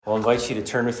I'll invite you to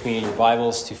turn with me in your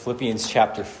Bibles to Philippians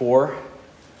chapter 4.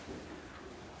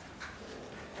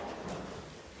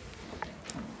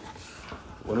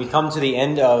 When we come to the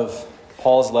end of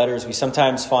Paul's letters, we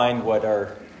sometimes find what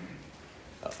are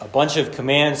a bunch of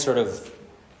commands sort of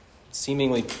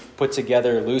seemingly put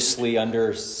together loosely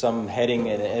under some heading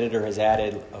an editor has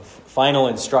added of final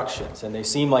instructions. And they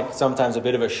seem like sometimes a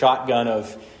bit of a shotgun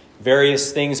of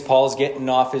various things Paul's getting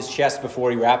off his chest before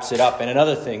he wraps it up. And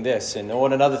another thing, this, and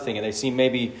another thing. And they seem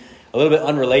maybe a little bit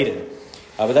unrelated.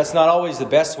 But that's not always the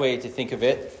best way to think of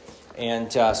it.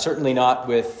 And certainly not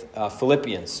with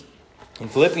Philippians. In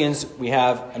Philippians, we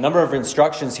have a number of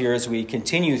instructions here as we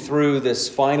continue through this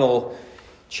final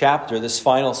chapter, this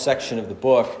final section of the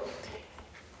book.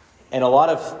 And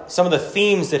some of the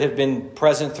themes that have been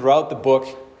present throughout the book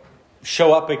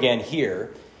show up again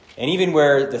here. And even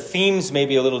where the themes may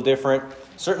be a little different,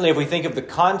 certainly if we think of the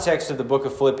context of the book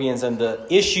of Philippians and the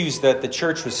issues that the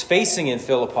church was facing in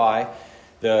Philippi,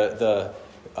 the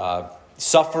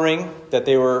suffering that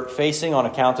they were facing on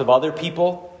account of other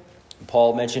people.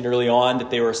 Paul mentioned early on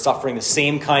that they were suffering the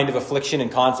same kind of affliction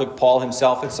and conflict Paul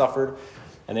himself had suffered.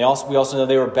 And we also know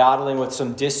they were battling with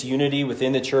some disunity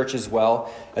within the church as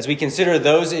well. As we consider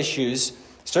those issues,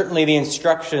 certainly the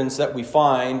instructions that we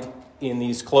find in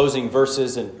these closing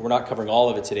verses, and we're not covering all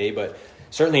of it today, but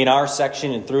certainly in our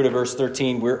section and through to verse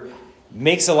 13,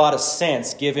 makes a lot of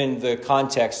sense given the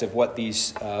context of what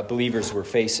these believers were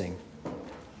facing.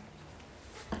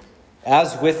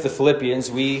 As with the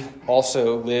Philippians, we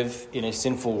also live in a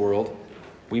sinful world.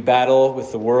 We battle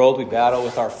with the world, we battle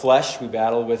with our flesh, we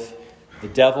battle with the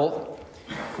devil.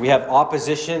 We have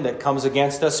opposition that comes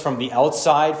against us from the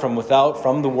outside, from without,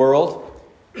 from the world.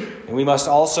 And we must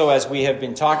also, as we have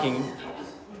been talking,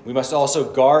 we must also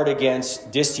guard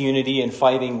against disunity and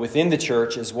fighting within the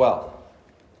church as well.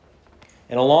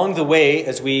 And along the way,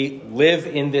 as we live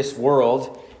in this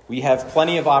world, we have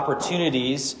plenty of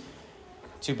opportunities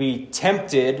to be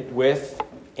tempted with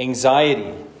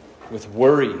anxiety, with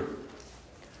worry.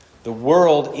 The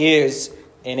world is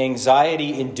an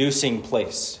anxiety-inducing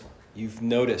place. You've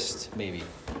noticed, maybe.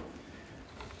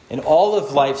 And all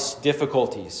of life's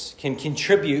difficulties can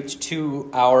contribute to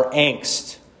our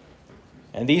angst.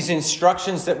 And these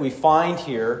instructions that we find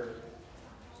here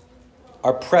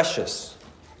are precious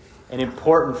and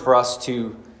important for us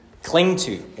to cling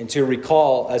to and to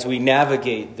recall as we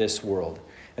navigate this world.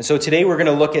 And so today we're going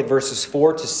to look at verses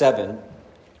 4 to 7,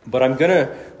 but I'm going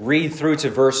to read through to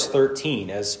verse 13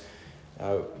 as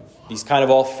these kind of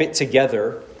all fit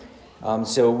together.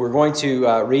 So we're going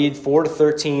to read 4 to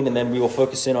 13, and then we will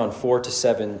focus in on 4 to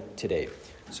 7 today.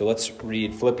 So let's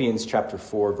read Philippians chapter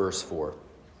 4, verse 4.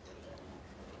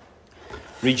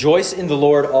 Rejoice in the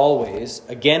Lord always.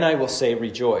 Again, I will say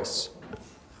rejoice.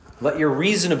 Let your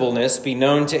reasonableness be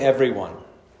known to everyone.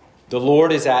 The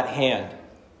Lord is at hand.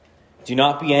 Do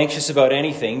not be anxious about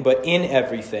anything, but in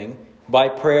everything, by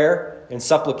prayer and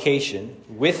supplication,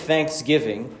 with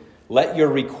thanksgiving, let your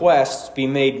requests be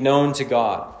made known to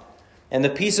God. And the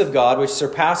peace of God, which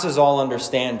surpasses all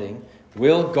understanding,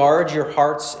 will guard your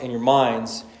hearts and your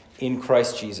minds in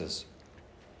Christ Jesus.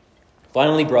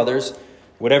 Finally, brothers,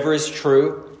 whatever is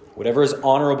true, whatever is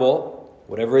honorable,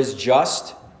 whatever is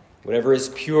just, whatever is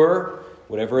pure,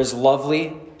 whatever is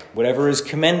lovely, whatever is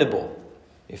commendable,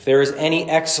 if there is any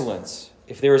excellence,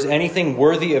 if there is anything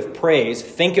worthy of praise,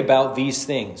 think about these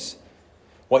things.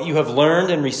 What you have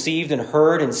learned and received and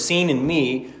heard and seen in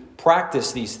me,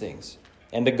 practice these things.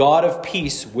 And the God of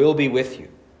peace will be with you.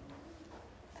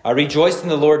 I rejoiced in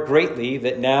the Lord greatly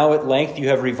that now at length you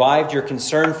have revived your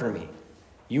concern for me.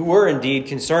 You were indeed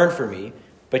concerned for me,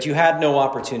 but you had no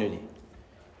opportunity.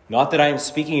 Not that I am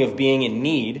speaking of being in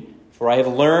need, for I have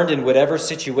learned in whatever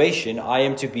situation I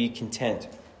am to be content.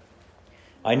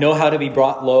 I know how to be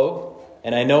brought low,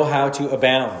 and I know how to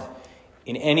abound.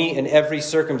 In any and every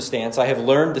circumstance, I have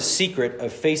learned the secret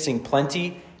of facing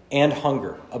plenty and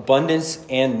hunger, abundance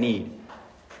and need.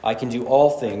 I can do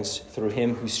all things through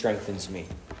him who strengthens me.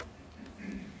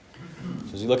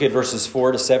 So as we look at verses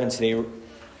 4 to 7 today,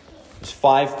 there's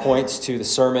 5 points to the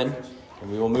sermon,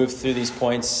 and we will move through these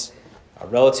points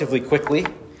relatively quickly.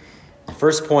 The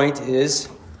first point is,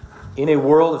 in a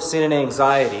world of sin and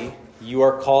anxiety, you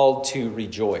are called to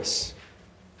rejoice.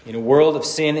 In a world of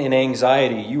sin and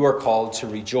anxiety, you are called to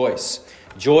rejoice.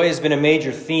 Joy has been a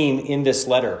major theme in this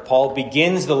letter. Paul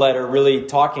begins the letter really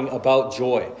talking about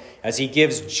joy as he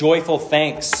gives joyful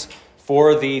thanks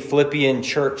for the Philippian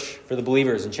church, for the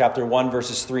believers in chapter 1,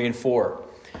 verses 3 and 4.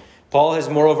 Paul has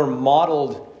moreover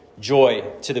modeled joy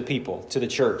to the people, to the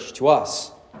church, to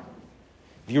us.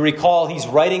 If you recall, he's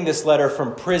writing this letter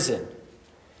from prison.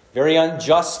 Very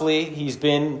unjustly, he's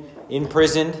been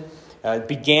imprisoned.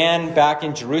 Began back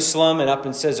in Jerusalem and up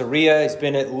in Caesarea. It's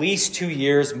been at least 2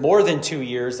 years, more than 2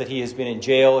 years, that he has been in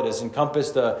jail. It has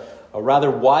encompassed a rather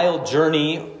wild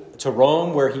journey to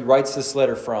Rome, where he writes this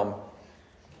letter from.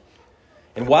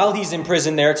 And while he's in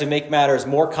prison there, to make matters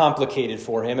more complicated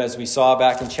for him, as we saw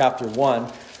back in chapter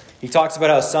 1, he talks about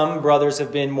how some brothers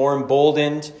have been more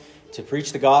emboldened to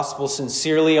preach the gospel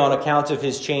sincerely on account of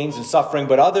his chains and suffering,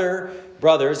 but other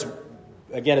brothers,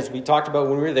 again, as we talked about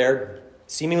when we were there,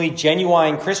 seemingly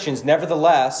genuine Christians,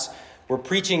 nevertheless, were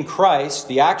preaching Christ,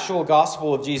 the actual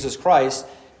gospel of Jesus Christ,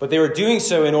 but they were doing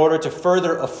so in order to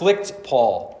further afflict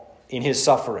Paul in his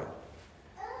suffering.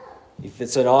 If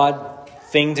it's an odd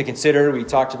thing to consider, we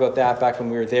talked about that back when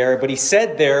we were there, but he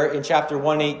said there in chapter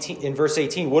 1:18, in verse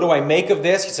 18, what do I make of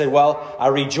this? He said, well, I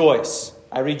rejoice.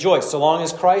 I rejoice. So long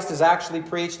as Christ is actually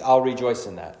preached, I'll rejoice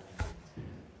in that.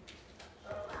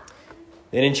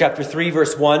 Then in chapter 3,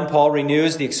 verse 1, Paul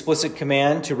renews the explicit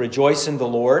command to rejoice in the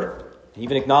Lord. He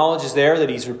even acknowledges there that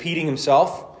he's repeating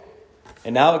himself.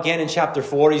 And now again in chapter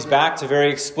 4, he's back to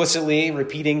very explicitly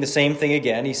repeating the same thing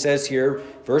again. He says here,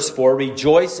 verse 4,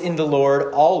 rejoice in the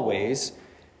Lord always.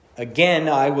 Again,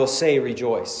 I will say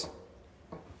rejoice.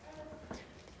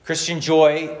 Christian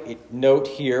joy, note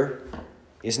here,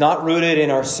 is not rooted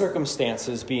in our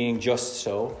circumstances being just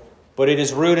so, but it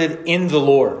is rooted in the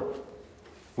Lord.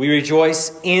 We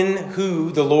rejoice in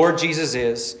who the Lord Jesus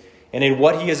is and in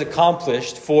what he has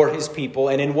accomplished for his people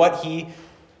and in what he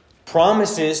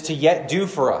promises to yet do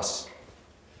for us.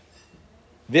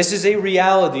 This is a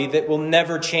reality that will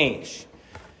never change.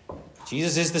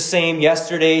 Jesus is the same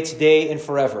yesterday, today, and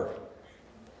forever.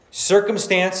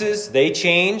 Circumstances, they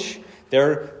change.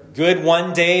 They're good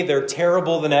one day, they're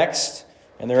terrible the next,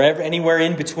 and they're anywhere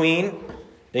in between.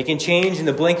 They can change in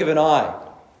the blink of an eye.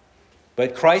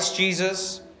 But Christ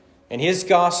Jesus and his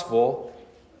gospel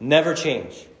never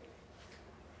change.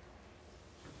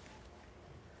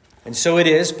 And so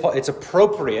it's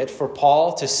appropriate for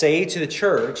Paul to say to the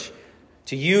church,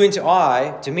 to you and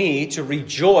to me, to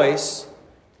rejoice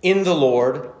in the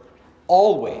Lord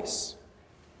always.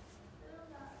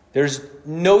 There's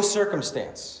no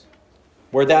circumstance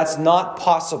where that's not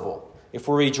possible if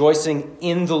we're rejoicing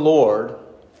in the Lord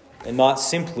and not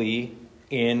simply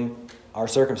in our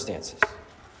circumstances.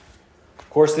 Of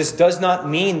course, this does not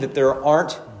mean that there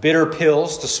aren't bitter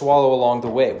pills to swallow along the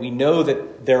way. We know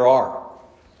that there are.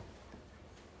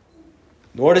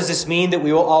 Nor does this mean that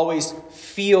we will always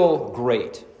feel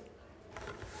great.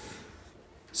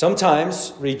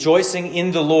 Sometimes rejoicing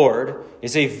in the Lord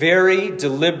is a very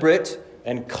deliberate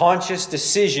and conscious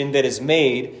decision that is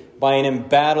made by an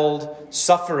embattled,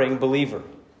 suffering believer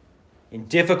in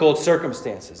difficult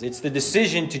circumstances. It's the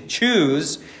decision to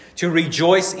choose to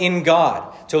rejoice in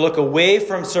God, to look away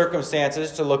from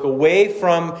circumstances, to look away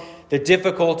from the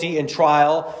difficulty and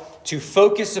trial, to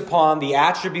focus upon the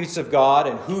attributes of God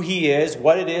and who he is,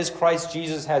 what it is Christ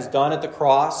Jesus has done at the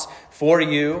cross for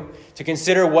you, to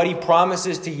consider what he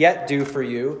promises to yet do for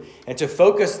you, and to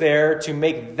focus there to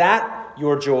make that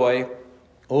your joy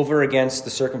over against the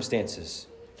circumstances.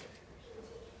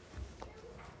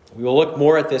 We will look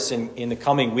more at this in the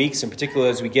coming weeks, in particular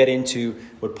as we get into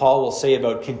what Paul will say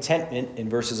about contentment in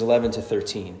verses 11 to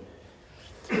 13.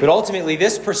 But ultimately,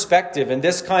 this perspective and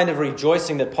this kind of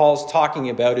rejoicing that Paul's talking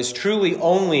about is truly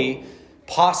only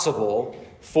possible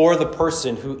for the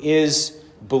person who is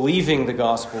believing the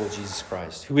gospel of Jesus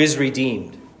Christ, who is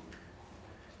redeemed.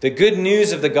 The good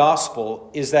news of the gospel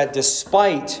is that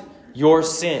despite your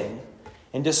sin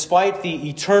and despite the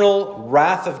eternal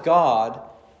wrath of God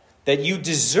that you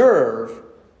deserve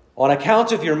on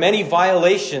account of your many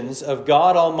violations of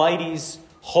God Almighty's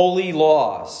holy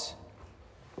laws,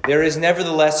 there is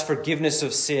nevertheless forgiveness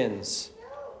of sins.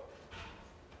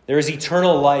 There is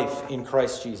eternal life in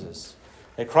Christ Jesus.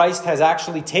 That Christ has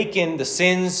actually taken the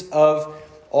sins of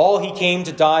all he came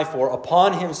to die for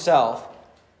upon himself,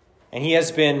 and he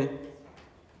has been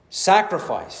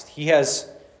sacrificed. He has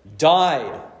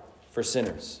died for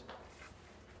sinners.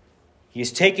 He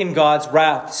has taken God's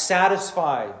wrath,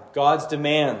 satisfied God's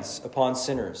demands upon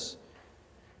sinners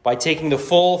by taking the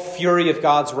full fury of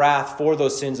God's wrath for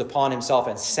those sins upon himself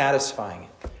and satisfying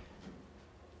it.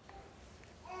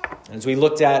 As we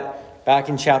looked at back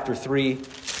in chapter 3,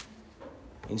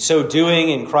 in so doing,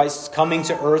 in Christ's coming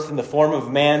to earth in the form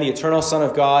of man, the eternal Son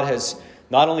of God has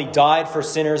not only died for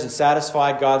sinners and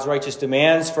satisfied God's righteous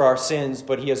demands for our sins,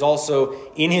 but he has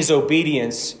also, in his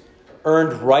obedience,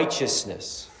 earned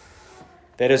righteousness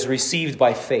that is received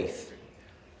by faith.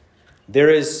 There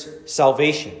is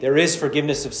salvation. There is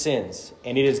forgiveness of sins.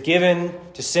 And it is given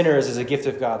to sinners as a gift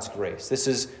of God's grace. This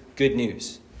is good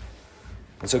news.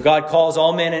 And so God calls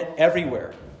all men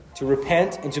everywhere to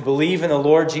repent and to believe in the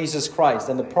Lord Jesus Christ.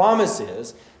 And the promise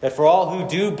is that for all who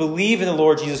do believe in the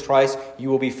Lord Jesus Christ, you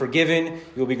will be forgiven, you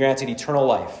will be granted eternal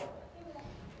life.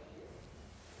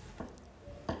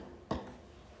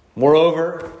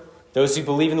 Moreover, those who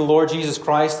believe in the Lord Jesus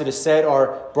Christ, it is said,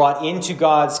 are brought into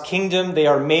God's kingdom. They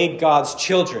are made God's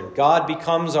children. God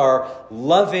becomes our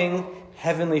loving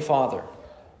Heavenly Father.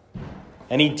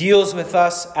 And He deals with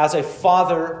us as a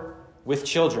father with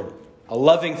children, a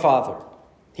loving father.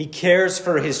 He cares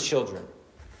for His children.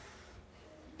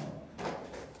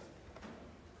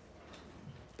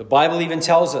 The Bible even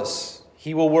tells us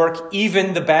He will work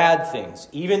even the bad things,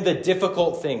 even the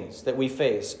difficult things that we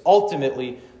face,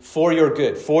 ultimately for your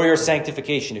good, for your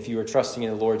sanctification, if you are trusting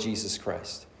in the Lord Jesus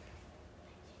Christ.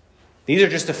 These are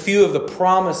just a few of the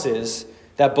promises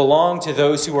that belong to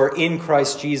those who are in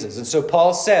Christ Jesus. And so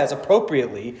Paul says,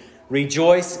 appropriately,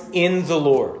 rejoice in the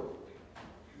Lord.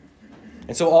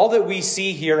 And so all that we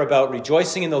see here about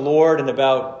rejoicing in the Lord and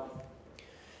about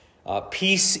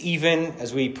peace, even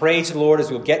as we pray to the Lord, as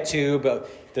we'll get to, about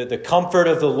the comfort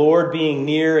of the Lord being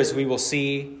near, as we will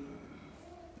see,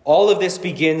 all of this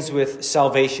begins with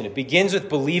salvation. It begins with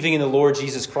believing in the Lord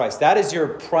Jesus Christ. That is your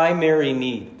primary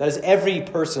need. That is every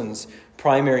person's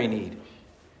primary need.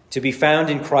 To be found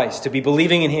in Christ, to be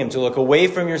believing in Him, to look away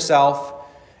from yourself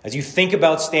as you think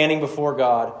about standing before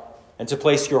God, and to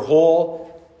place your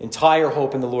whole, entire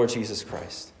hope in the Lord Jesus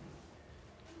Christ.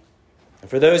 And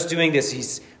for those doing this,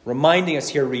 he's reminding us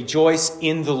here, rejoice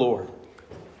in the Lord.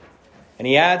 And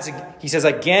he says,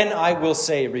 again I will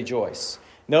say rejoice.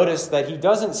 Notice that he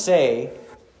doesn't say,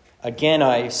 again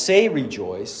I say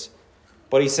rejoice,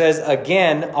 but he says,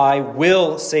 again I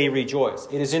will say rejoice.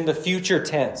 It is in the future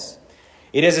tense.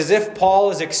 It is as if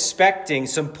Paul is expecting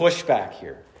some pushback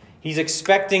here. He's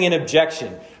expecting an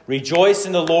objection. Rejoice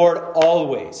in the Lord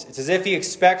always. It's as if he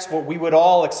expects what we would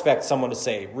all expect someone to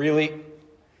say. Really?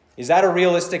 Is that a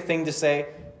realistic thing to say?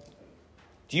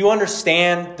 Do you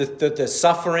understand the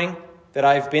suffering that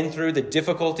I've been through, the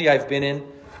difficulty I've been in?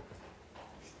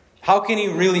 How can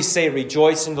you really say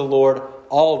rejoice in the Lord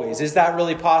always? Is that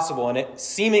really possible? And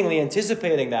seemingly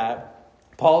anticipating that,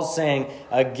 Paul's saying,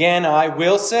 again I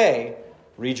will say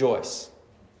rejoice.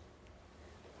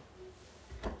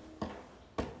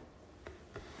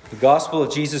 The gospel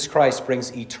of Jesus Christ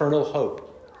brings eternal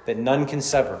hope that none can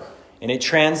sever, and it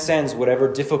transcends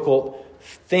whatever difficult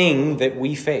thing that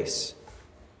we face,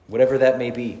 whatever that may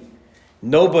be.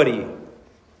 Nobody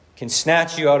can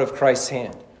snatch you out of Christ's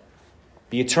hand.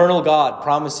 The eternal God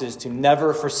promises to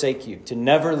never forsake you, to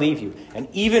never leave you. And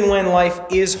even when life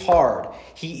is hard,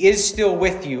 He is still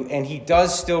with you, and He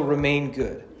does still remain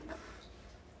good.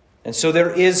 And so there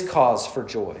is cause for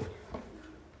joy.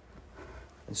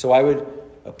 And so I would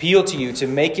appeal to you to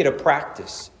make it a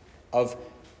practice of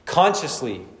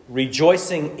consciously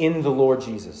rejoicing in the Lord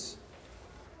Jesus.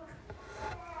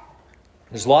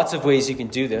 There's lots of ways you can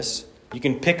do this. You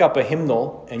can pick up a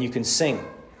hymnal and you can sing.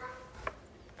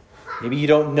 Maybe you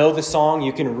don't know the song.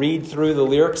 You can read through the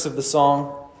lyrics of the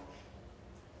song.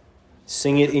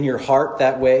 Sing it in your heart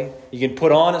that way. You can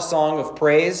put on a song of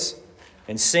praise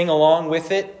and sing along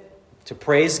with it to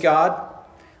praise God.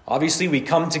 Obviously, we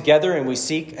come together and we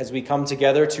seek, as we come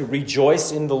together, to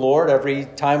rejoice in the Lord every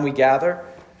time we gather.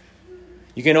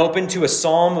 You can open to a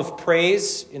psalm of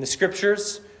praise in the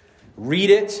Scriptures. Read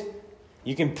it.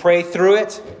 You can pray through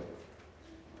it.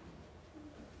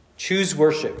 Choose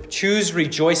worship. Choose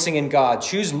rejoicing in God.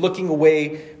 Choose looking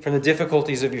away from the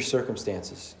difficulties of your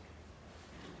circumstances.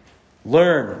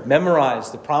 Learn,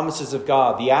 memorize the promises of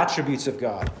God, the attributes of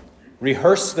God.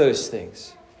 Rehearse those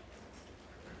things.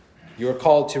 You are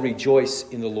called to rejoice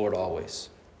in the Lord always.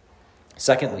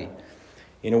 Secondly,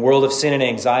 in a world of sin and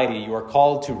anxiety, you are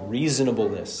called to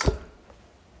reasonableness.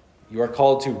 You are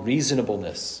called to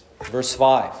reasonableness. Verse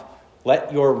 5,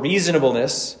 let your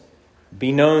reasonableness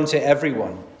be known to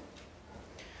everyone.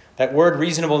 That word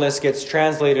reasonableness gets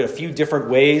translated a few different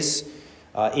ways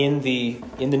in the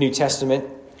New Testament.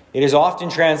 It is often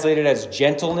translated as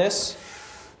gentleness.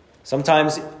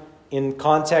 Sometimes in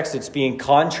context, it's being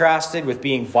contrasted with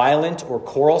being violent or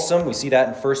quarrelsome. We see that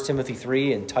in 1 Timothy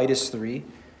 3 and Titus 3.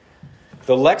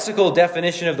 The lexical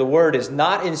definition of the word is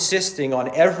not insisting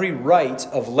on every right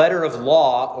of letter of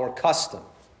law or custom.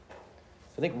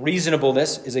 I think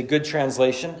reasonableness is a good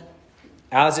translation,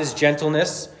 as is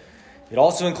gentleness. It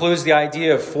also includes the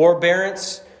idea of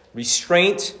forbearance,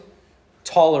 restraint,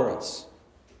 tolerance.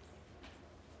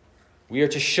 We are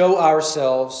to show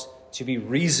ourselves to be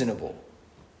reasonable.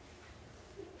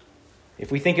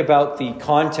 If we think about the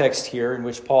context here in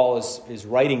which Paul is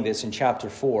writing this in chapter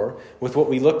 4, with what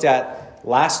we looked at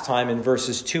last time in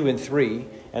verses 2 and 3,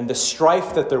 and the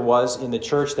strife that there was in the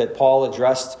church that Paul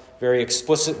addressed very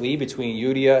explicitly between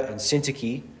Euodia and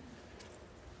Syntyche,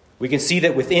 we can see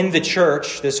that within the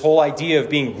church, this whole idea of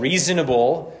being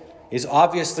reasonable is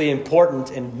obviously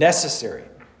important and necessary.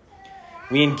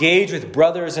 We engage with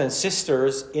brothers and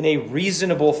sisters in a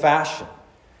reasonable fashion,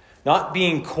 not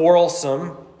being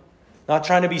quarrelsome, not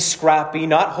trying to be scrappy,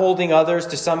 not holding others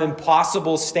to some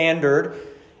impossible standard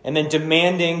and then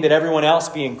demanding that everyone else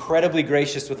be incredibly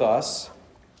gracious with us.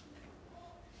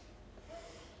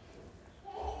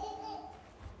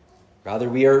 Rather,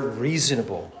 we are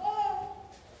reasonable.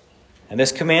 And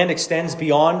this command extends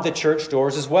beyond the church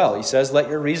doors as well. He says, let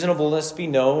your reasonableness be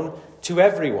known to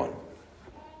everyone.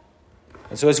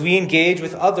 And so as we engage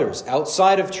with others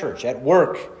outside of church, at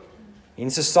work, in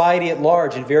society at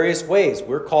large, in various ways,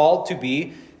 we're called to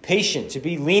be patient, to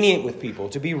be lenient with people,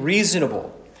 to be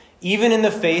reasonable, even in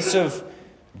the face of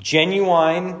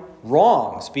genuine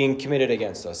wrongs being committed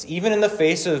against us, even in the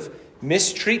face of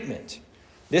mistreatment.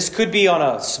 This could be on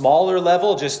a smaller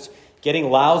level, just getting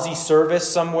lousy service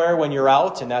somewhere when you're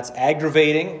out, and that's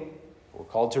aggravating. We're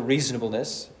called to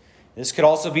reasonableness. This could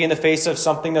also be in the face of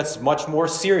something that's much more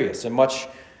serious and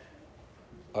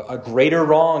a greater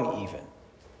wrong even.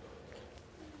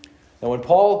 Now when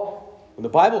the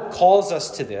Bible calls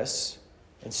us to this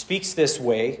and speaks this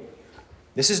way,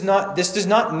 this does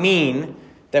not mean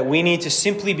that we need to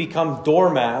simply become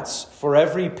doormats for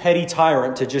every petty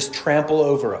tyrant to just trample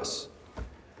over us.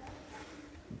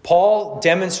 Paul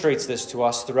demonstrates this to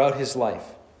us throughout his life.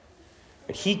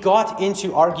 He got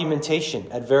into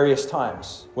argumentation at various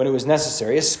times when it was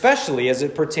necessary, especially as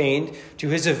it pertained to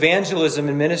his evangelism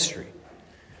and ministry.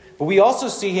 But we also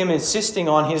see him insisting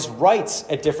on his rights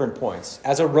at different points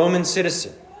as a Roman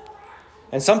citizen.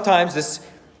 And sometimes this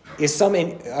is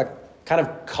a kind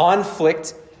of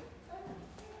conflict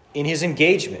in his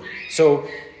engagement.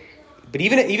 But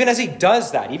even as he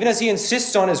does that, even as he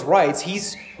insists on his rights,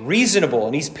 he's reasonable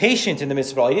and he's patient in the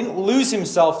midst of it all. He didn't lose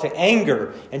himself to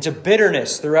anger and to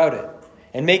bitterness throughout it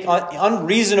and make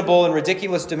unreasonable and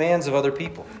ridiculous demands of other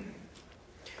people.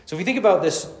 So if we think about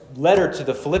this letter to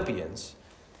the Philippians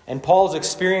and Paul's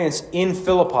experience in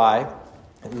Philippi,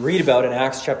 and we read about in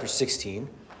Acts chapter 16,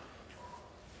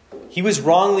 he was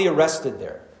wrongly arrested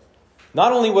there.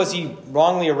 Not only was he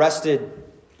wrongly arrested,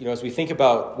 as we think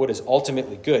about what is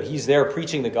ultimately good, he's there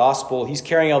preaching the gospel. He's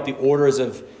carrying out the orders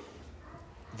of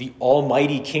the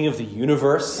almighty King of the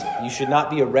universe. You should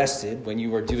not be arrested when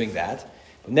you are doing that.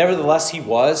 But nevertheless, he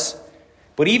was.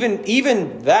 But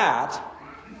even that,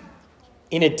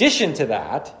 in addition to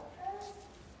that,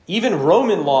 even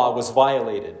Roman law was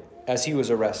violated as he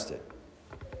was arrested.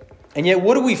 And yet,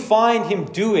 what do we find him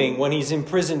doing when he's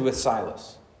imprisoned with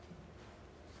Silas?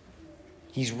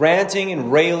 He's ranting and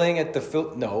railing at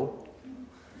No.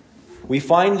 We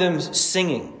find them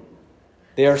singing.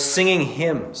 They are singing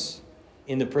hymns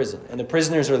in the prison, and the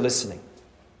prisoners are listening.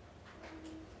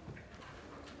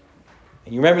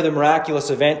 And you remember the miraculous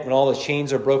event when all the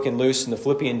chains are broken loose and the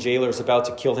Philippian jailer is about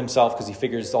to kill himself because he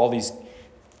figures all these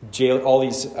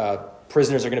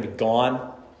prisoners are going to be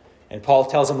gone. And Paul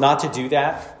tells him not to do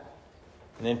that,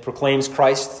 and then proclaims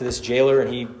Christ to this jailer,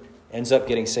 and he ends up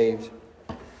getting saved.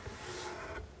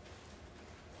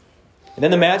 And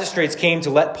then the magistrates came to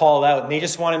let Paul out, and they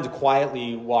just want him to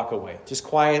quietly walk away. Just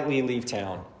quietly leave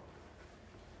town.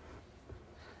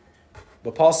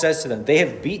 But Paul says to them, they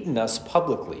have beaten us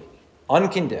publicly,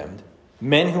 uncondemned,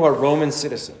 men who are Roman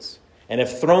citizens, and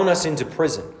have thrown us into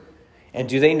prison. And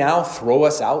do they now throw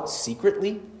us out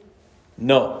secretly?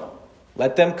 No.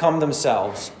 Let them come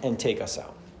themselves and take us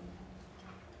out.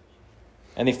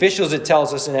 And the officials, it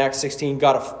tells us in Acts 16,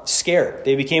 got scared.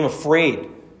 They became afraid.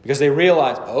 Because they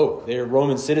realized, they're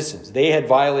Roman citizens. They had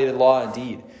violated law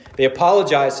indeed. They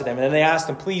apologized to them, and then they asked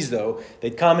them, please, though,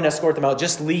 they'd come and escort them out.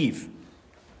 Just leave.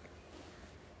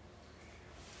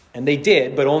 And they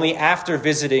did, but only after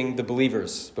visiting the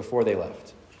believers before they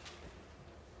left.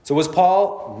 So was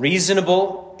Paul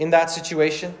reasonable in that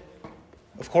situation?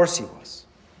 Of course he was.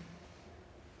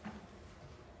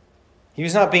 He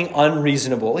was not being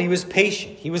unreasonable. He was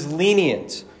patient. He was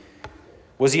lenient.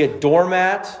 Was he a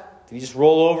doormat? Did he just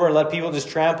roll over and let people just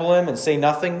trample him and say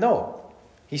nothing? No.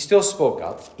 He still spoke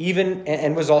up,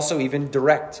 and was also even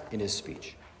direct in his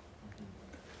speech.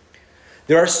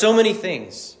 There are so many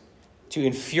things to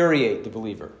infuriate the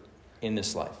believer in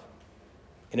this life,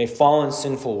 in a fallen,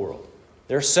 sinful world.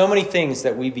 There are so many things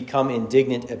that we become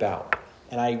indignant about.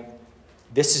 And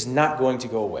this is not going to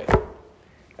go away.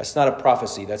 That's not a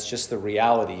prophecy. That's just the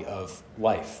reality of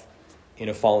life in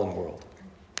a fallen world.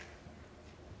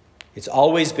 It's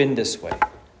always been this way.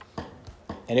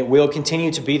 And it will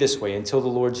continue to be this way until the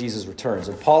Lord Jesus returns.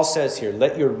 And Paul says here,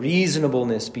 let your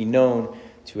reasonableness be known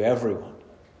to everyone.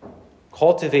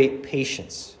 Cultivate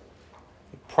patience,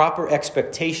 proper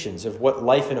expectations of what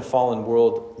life in a fallen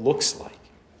world looks like.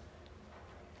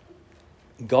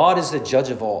 God is the judge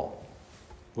of all.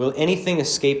 Will anything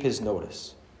escape his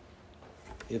notice?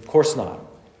 Of course not.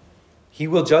 He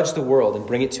will judge the world and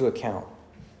bring it to account.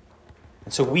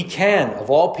 And so we can,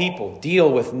 of all people,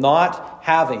 deal with not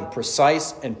having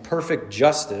precise and perfect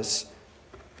justice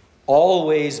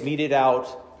always meted out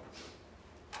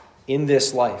in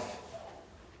this life.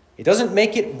 It doesn't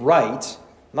make it right.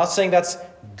 I'm not saying that's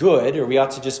good or we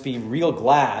ought to just be real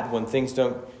glad when things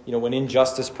don't, when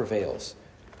injustice prevails.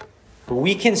 But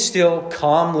we can still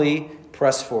calmly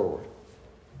press forward.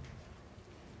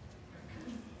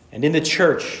 And in the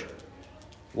church,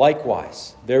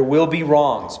 likewise, there will be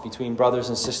wrongs between brothers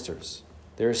and sisters.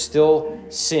 There is still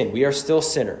sin. We are still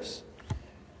sinners.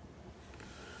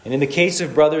 And in the case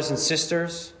of brothers and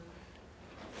sisters,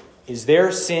 is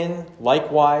their sin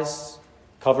likewise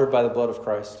covered by the blood of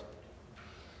Christ?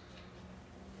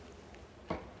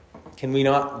 Can we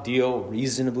not deal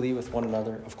reasonably with one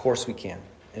another? Of course we can.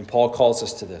 And Paul calls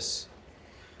us to this.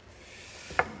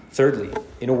 Thirdly,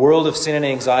 in a world of sin and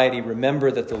anxiety,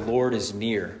 remember that the Lord is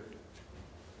near.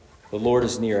 The Lord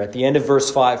is near. At the end of verse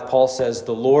 5, Paul says,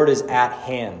 the Lord is at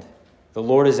hand. The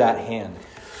Lord is at hand.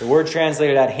 The word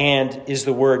translated at hand is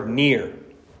the word near.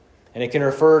 And it can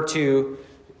refer to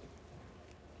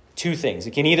two things.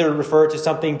 It can either refer to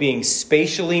something being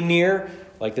spatially near,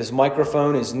 like this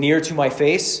microphone is near to my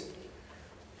face,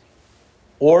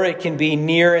 or it can be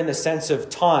near in the sense of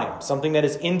time, something that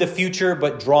is in the future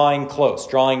but drawing close,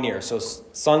 drawing near. So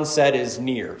sunset is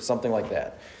near, something like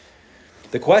that.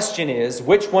 The question is,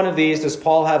 which one of these does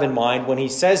Paul have in mind when he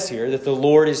says here that the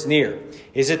Lord is near?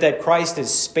 Is it that Christ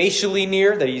is spatially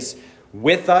near, that he's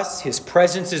with us, his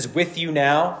presence is with you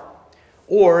now?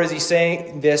 Or is he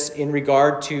saying this in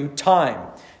regard to time?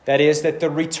 That is, that the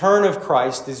return of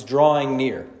Christ is drawing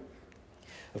near.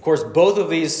 Of course, both of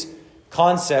these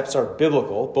concepts are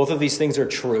biblical. Both of these things are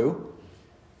true.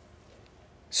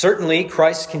 Certainly,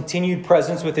 Christ's continued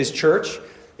presence with his church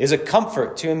is a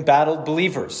comfort to embattled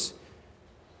believers.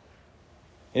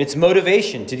 And it's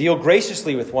motivation to deal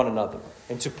graciously with one another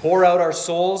and to pour out our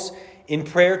souls in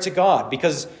prayer to God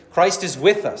because Christ is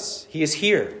with us. He is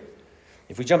here.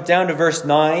 If we jump down to verse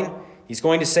 9, he's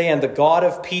going to say, and the God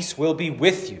of peace will be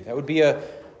with you. That would be a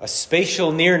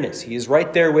spatial nearness. He is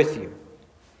right there with you.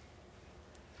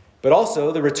 But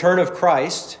also the return of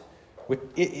Christ,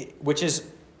 which is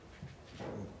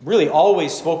really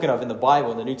always spoken of in the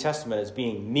Bible, in the New Testament, as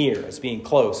being near, as being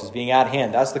close, as being at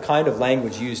hand. That's the kind of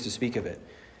language used to speak of it.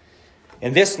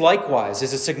 And this likewise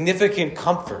is a significant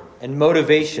comfort and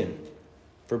motivation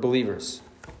for believers.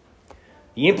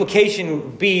 The implication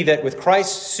would be that with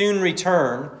Christ's soon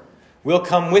return will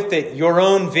come with it your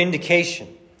own vindication.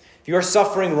 If you are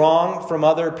suffering wrong from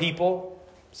other people,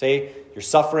 say you're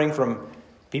suffering from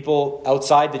people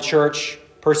outside the church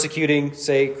persecuting,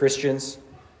 say, Christians,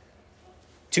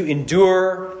 to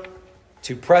endure,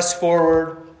 to press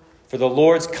forward, for the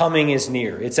Lord's coming is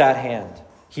near. It's at hand.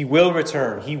 He will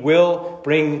return. He will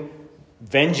bring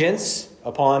vengeance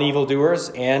upon evildoers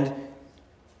and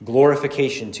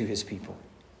glorification to his people.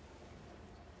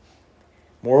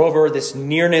 Moreover, this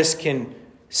nearness can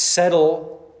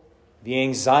settle the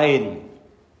anxiety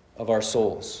of our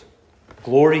souls.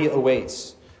 Glory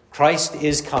awaits. Christ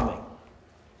is coming.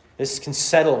 This can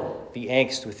settle the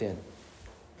angst within.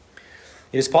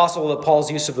 It is possible that Paul's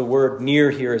use of the word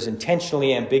near here is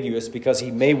intentionally ambiguous because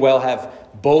he may well have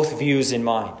both views in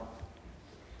mind.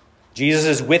 Jesus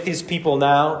is with his people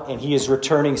now and he is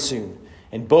returning soon.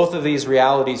 And both of these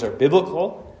realities are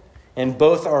biblical and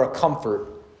both are a comfort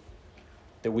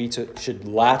that we should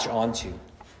latch onto.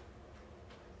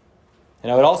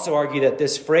 And I would also argue that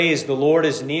this phrase, the Lord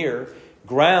is near,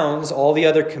 grounds all the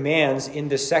other commands in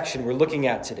this section we're looking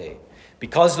at today.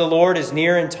 Because the Lord is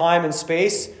near in time and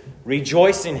space,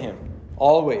 rejoice in him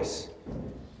always.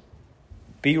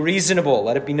 Be reasonable.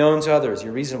 Let it be known to others,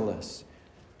 your reasonableness.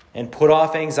 And put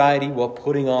off anxiety while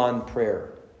putting on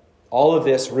prayer. All of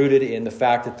this rooted in the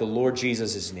fact that the Lord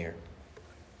Jesus is near.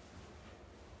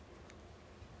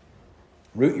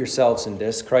 Root yourselves in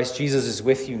this. Christ Jesus is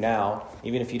with you now,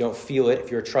 even if you don't feel it,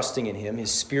 if you're trusting in him. His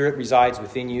Spirit resides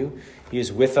within you. He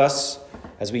is with us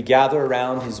as we gather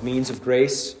around his means of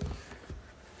grace.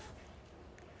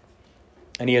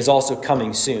 And he is also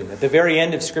coming soon. At the very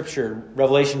end of Scripture,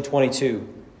 Revelation 22,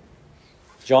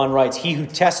 John writes, he who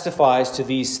testifies to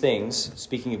these things,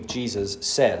 speaking of Jesus,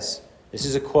 says, this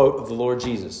is a quote of the Lord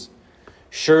Jesus,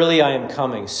 surely I am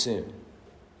coming soon.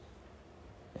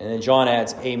 And then John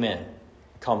adds, Amen.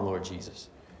 Come, Lord Jesus.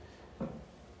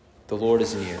 The Lord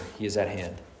is near. He is at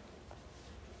hand.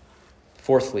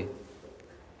 Fourthly,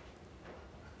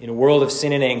 in a world of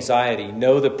sin and anxiety,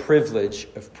 know the privilege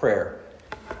of prayer.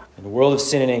 In a world of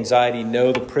sin and anxiety,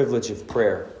 know the privilege of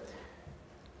prayer.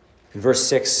 In verse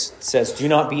 6, it says, Do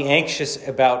not be anxious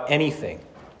about anything,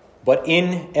 but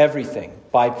in everything,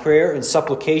 by prayer and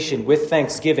supplication with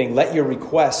thanksgiving, let your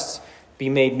requests be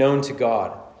made known to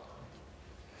God.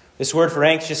 This word for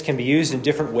anxious can be used in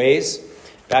different ways.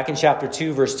 Back in chapter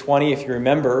 2, verse 20, if you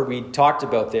remember, we talked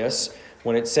about this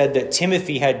when it said that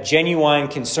Timothy had genuine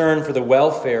concern for the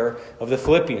welfare of the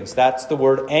Philippians. That's the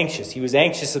word anxious. He was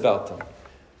anxious about them.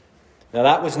 Now,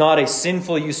 that was not a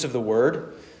sinful use of the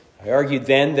word. I argued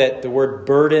then that the word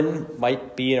burden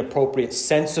might be an appropriate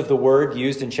sense of the word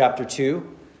used in chapter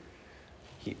 2.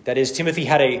 That is, Timothy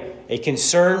had a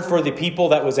concern for the people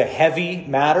that was a heavy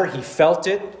matter. He felt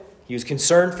it. He was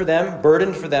concerned for them,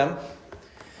 burdened for them.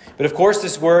 But of course,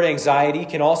 this word anxiety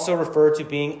can also refer to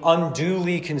being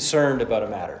unduly concerned about a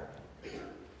matter. It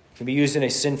can be used in a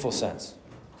sinful sense.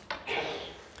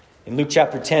 In Luke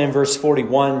chapter 10 and verse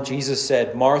 41, Jesus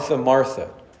said, Martha, Martha,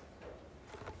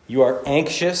 you are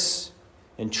anxious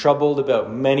and troubled about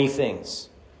many things.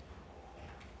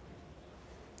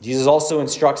 Jesus also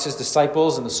instructs his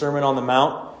disciples in the Sermon on the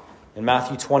Mount in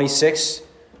Matthew 26,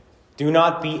 do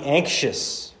not be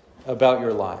anxious about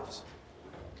your lives.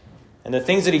 And the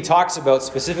things that he talks about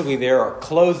specifically there are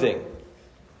clothing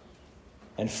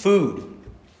and food,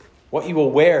 what you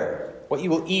will wear, what you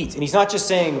will eat. And he's not just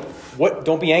saying,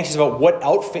 don't be anxious about what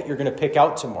outfit you're going to pick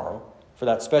out tomorrow for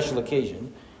that special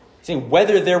occasion. He's saying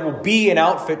whether there will be an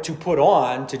outfit to put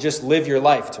on to just live your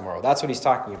life tomorrow. That's what he's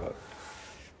talking about.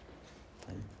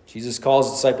 And Jesus calls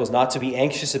his disciples not to be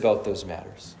anxious about those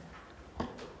matters.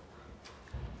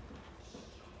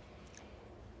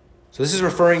 So this is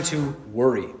referring to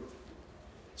worry.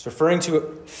 It's referring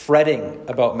to fretting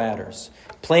about matters,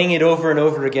 playing it over and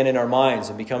over again in our minds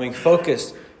and becoming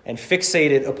focused and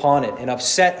fixated upon it and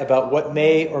upset about what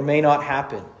may or may not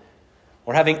happen,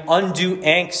 or having undue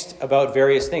angst about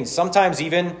various things, sometimes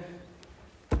even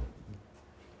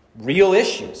real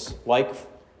issues like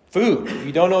food. If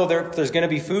you don't know there's going to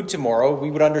be food tomorrow, we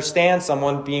would understand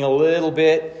someone being a little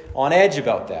bit on edge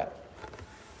about that.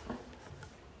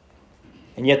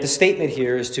 And yet the statement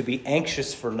here is to be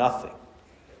anxious for nothing.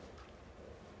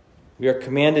 We are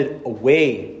commanded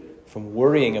away from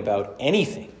worrying about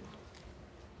anything.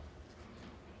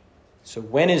 So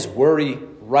when is worry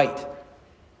right?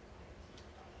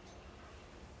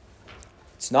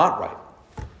 It's not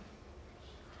right.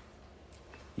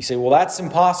 You say, well, that's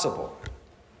impossible.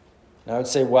 And I would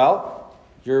say, well,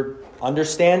 you're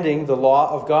understanding the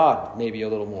law of God maybe a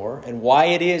little more and why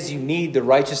it is you need the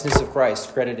righteousness of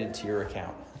Christ credited to your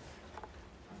account.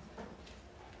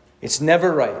 It's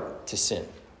never right to sin.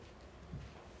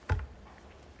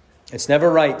 It's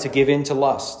never right to give in to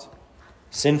lust,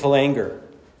 sinful anger,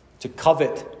 to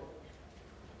covet,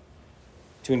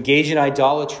 to engage in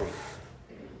idolatry.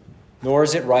 Nor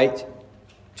is it right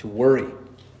to worry.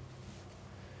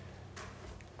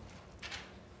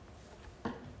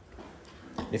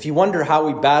 If you wonder how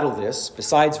we battle this,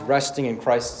 besides resting in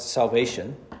Christ's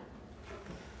salvation,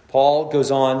 Paul goes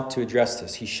on to address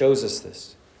this. He shows us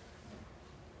this.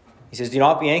 He says, do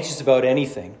not be anxious about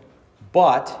anything,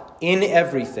 but in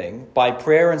everything, by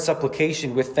prayer and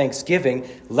supplication with thanksgiving,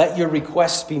 let your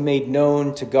requests be made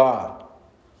known to God.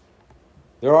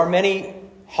 There are many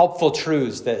helpful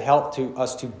truths that help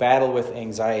us to battle with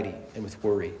anxiety and with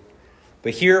worry.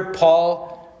 But here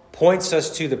Paul points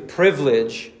us to the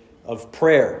privilege of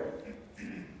prayer.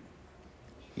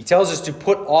 He tells us to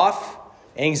put off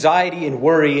anxiety and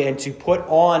worry and to put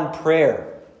on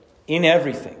prayer in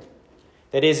everything.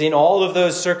 That is, in all of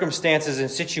those circumstances and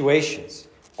situations.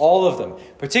 All of them.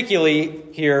 Particularly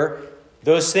here,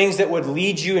 those things that would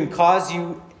lead you and cause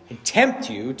you and tempt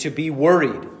you to be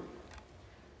worried.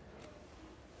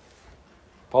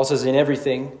 Paul says in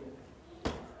everything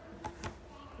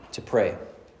to pray.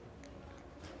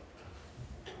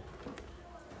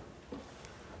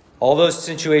 All those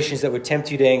situations that would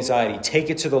tempt you to anxiety, take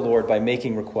it to the Lord by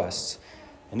making requests.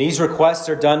 And these requests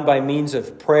are done by means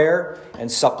of prayer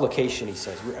and supplication, he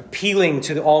says. We're appealing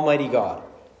to the Almighty God.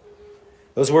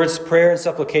 Those words, prayer and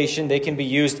supplication, they can be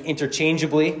used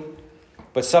interchangeably,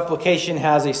 but supplication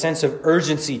has a sense of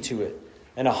urgency to it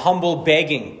and a humble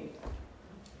begging.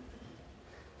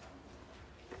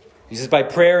 He says by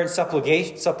prayer and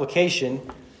supplication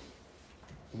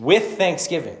with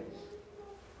thanksgiving.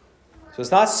 So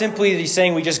it's not simply that he's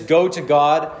saying we just go to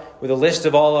God with a list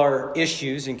of all our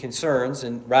issues and concerns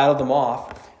and rattle them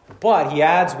off. But he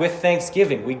adds with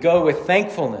thanksgiving. We go with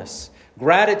thankfulness,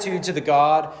 gratitude to the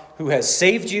God who has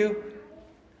saved you,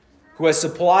 who has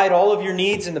supplied all of your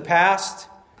needs in the past,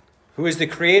 who is the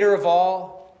creator of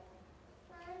all,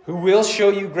 who will show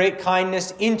you great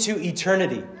kindness into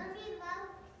eternity.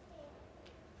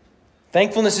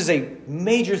 Thankfulness is a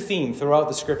major theme throughout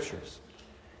the Scriptures,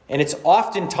 and it's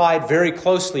often tied very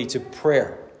closely to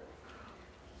prayer.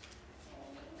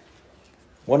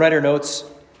 One writer notes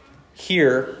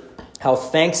here how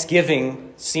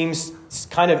thanksgiving seems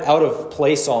kind of out of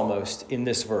place almost in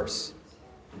this verse.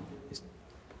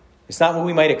 It's not what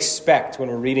we might expect when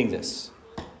we're reading this.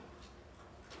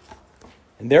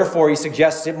 And therefore, he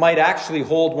suggests it might actually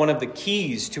hold one of the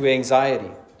keys to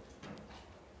anxiety.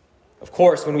 Of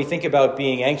course, when we think about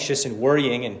being anxious and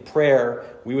worrying and prayer,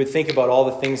 we would think about all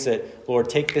the things that, Lord,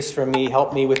 take this from me,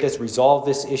 help me with this, resolve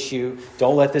this issue,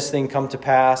 don't let this thing come to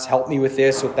pass, help me with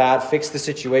this, with that, fix the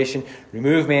situation,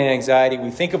 remove my anxiety. We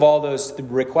think of all those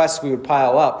requests we would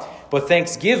pile up. But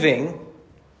thanksgiving,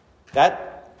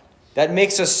 that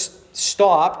makes us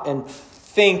stop and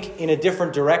think in a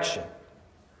different direction.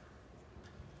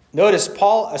 Notice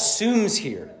Paul assumes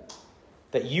here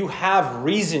that you have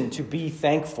reason to be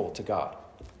thankful to God.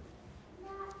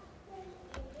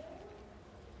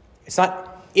 It's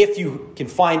not if you can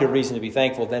find a reason to be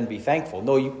thankful, then be thankful.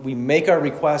 No, we make our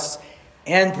requests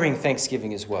and bring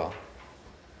thanksgiving as well.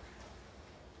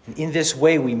 And in this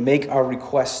way, we make our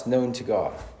requests known to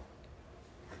God.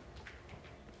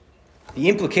 The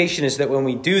implication is that when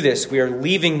we do this, we are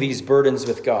leaving these burdens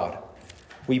with God.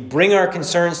 We bring our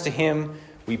concerns to Him,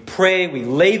 we pray, we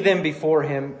lay them before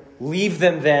Him, leave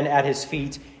them then at His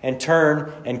feet, and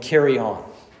turn and carry on.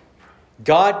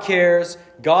 God cares.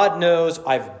 God knows.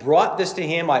 I've brought this to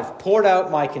Him. I've poured out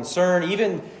my concern,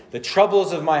 even the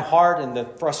troubles of my heart and the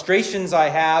frustrations I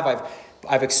have.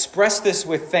 I've expressed this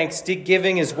with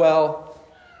thanksgiving as well.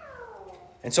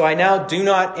 And so I now do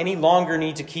not any longer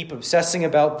need to keep obsessing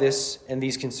about this and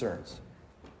these concerns.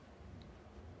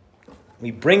 We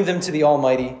bring them to the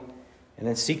Almighty and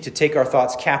then seek to take our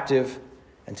thoughts captive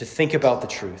and to think about the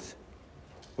truth,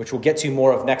 which we'll get to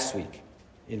more of next week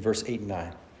in verse 8 and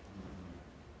 9.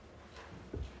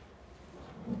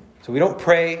 So we don't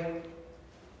pray.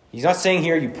 He's not saying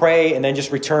here you pray and then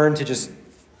just return to just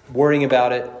worrying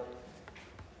about it.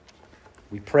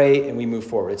 We pray and we move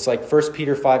forward. It's like 1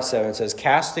 Peter 5:7 says,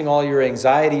 casting all your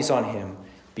anxieties on Him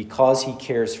because He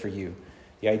cares for you.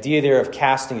 The idea there of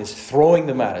casting is throwing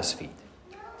them at His feet,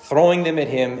 throwing them at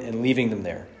Him and leaving them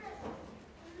there.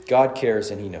 God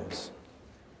cares and He knows.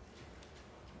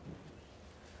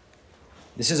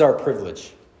 This is our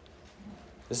privilege.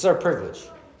 This is our privilege.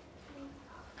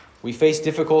 We face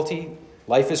difficulty.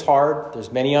 Life is hard.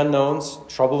 There's many unknowns,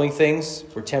 troubling things.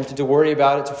 We're tempted to worry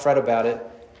about it, to fret about it.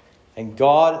 And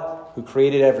God, who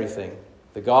created everything,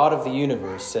 the God of the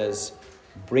universe, says,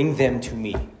 bring them to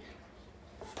me.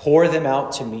 Pour them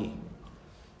out to me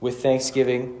with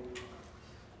thanksgiving.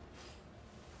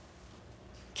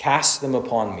 Cast them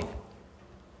upon me.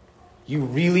 You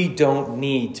really don't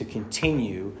need to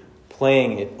continue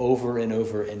playing it over and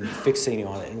over and fixating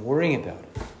on it and worrying about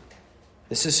it.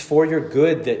 This is for your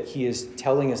good that He is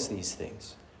telling us these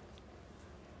things.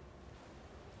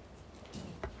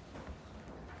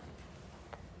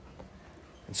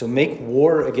 And so make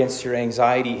war against your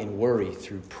anxiety and worry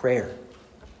through prayer.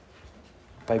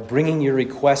 By bringing your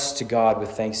requests to God with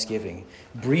thanksgiving.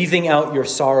 Breathing out your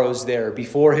sorrows there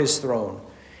before His throne.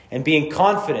 And being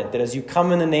confident that as you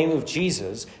come in the name of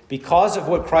Jesus, because of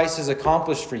what Christ has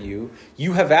accomplished for you,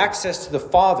 you have access to the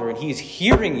Father and He is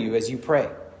hearing you as you pray.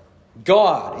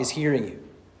 God is hearing you.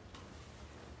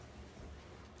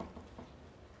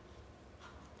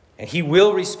 And He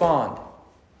will respond.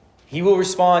 He will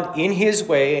respond in His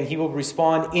way and He will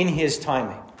respond in His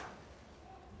timing.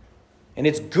 And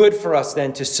it's good for us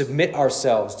then to submit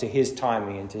ourselves to His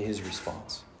timing and to His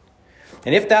response.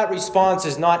 And if that response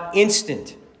is not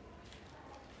instant,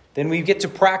 then we get to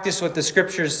practice what the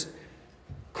Scriptures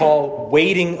call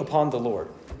waiting upon the Lord.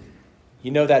 You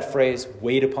know that phrase, I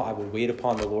will wait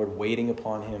upon the Lord, waiting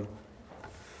upon Him.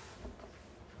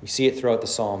 We see it throughout the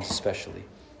Psalms especially.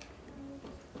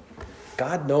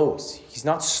 God knows. He's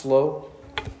not slow.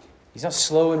 He's not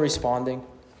slow in responding.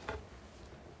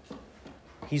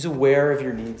 He's aware of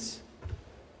your needs.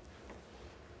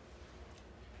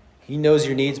 He knows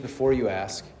your needs before you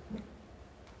ask.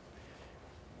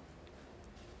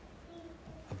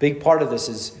 A big part of this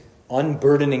is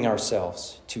unburdening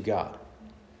ourselves to God.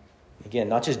 Again,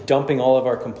 not just dumping all of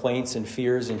our complaints and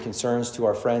fears and concerns to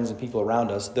our friends and people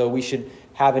around us, though we should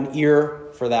have an ear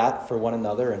for that for one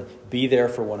another and be there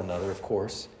for one another, of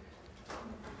course.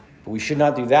 But we should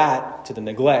not do that to the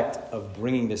neglect of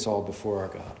bringing this all before our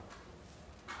God.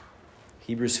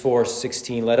 Hebrews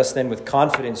 4:16, let us then with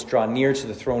confidence draw near to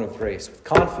the throne of grace, with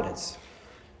confidence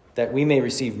that we may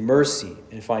receive mercy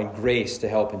and find grace to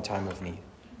help in time of need.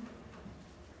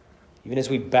 Even as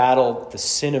we battle the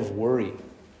sin of worry,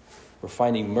 we're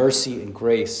finding mercy and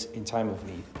grace in time of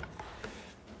need.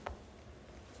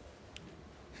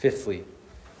 Fifthly,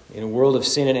 in a world of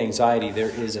sin and anxiety, there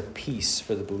is a peace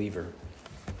for the believer.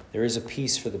 There is a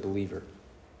peace for the believer.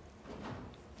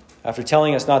 After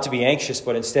telling us not to be anxious,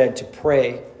 but instead to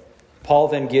pray, Paul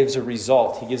then gives a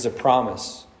result. He gives a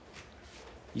promise.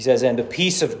 He says, and the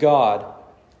peace of God,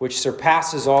 which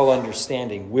surpasses all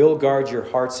understanding, will guard your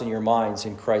hearts and your minds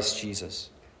in Christ Jesus.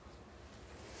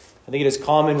 I think it is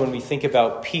common when we think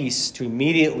about peace to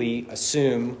immediately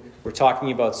assume we're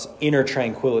talking about inner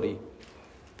tranquility.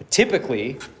 But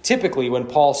typically, when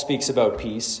Paul speaks about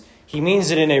peace, he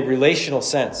means it in a relational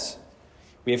sense.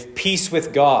 We have peace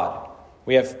with God.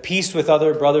 We have peace with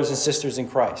other brothers and sisters in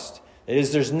Christ. That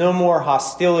is, there's no more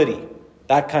hostility,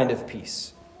 that kind of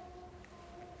peace.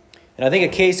 And I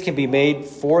think a case can be made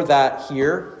for that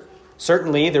here.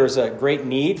 Certainly, there's a great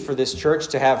need for this church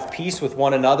to have peace with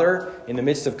one another in the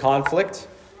midst of conflict.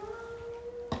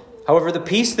 However, the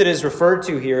peace that is referred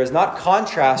to here is not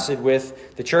contrasted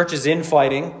with the church's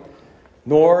infighting,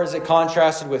 nor is it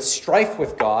contrasted with strife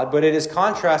with God, but it is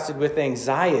contrasted with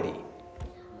anxiety.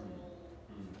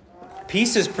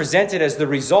 Peace is presented as the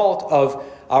result of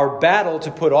our battle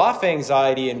to put off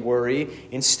anxiety and worry,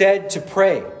 instead to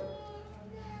pray.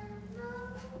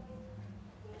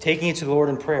 Taking it to the Lord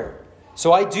in prayer.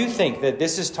 So I do think that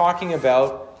this is talking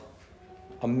about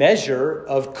a measure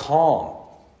of calm.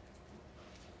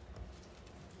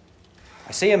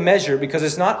 I say a measure because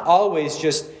it's not always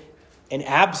just an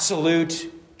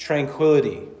absolute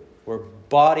tranquility where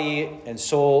body and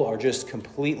soul are just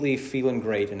completely feeling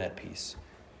great in that peace.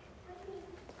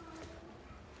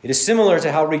 It is similar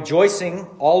to how rejoicing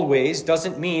always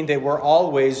doesn't mean that we're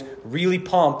always really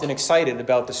pumped and excited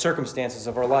about the circumstances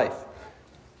of our life.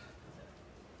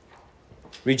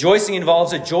 Rejoicing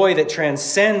involves a joy that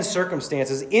transcends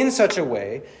circumstances in such a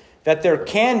way that there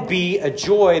can be a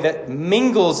joy that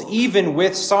mingles even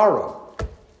with sorrow.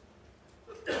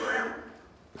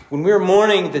 When we're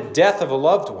mourning the death of a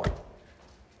loved one,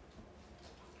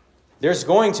 there's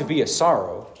going to be a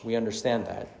sorrow. We understand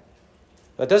that.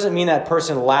 That doesn't mean that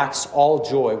person lacks all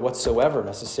joy whatsoever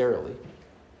necessarily.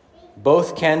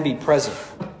 Both can be present.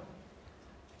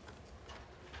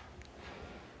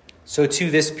 So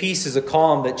too, this peace is a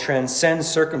calm that transcends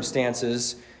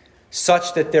circumstances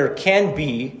such that there can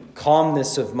be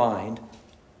calmness of mind,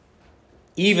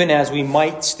 even as we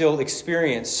might still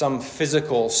experience some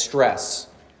physical stress.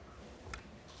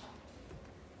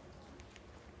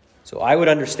 So I would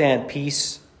understand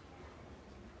peace,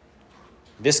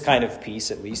 this kind of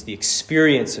peace at least, the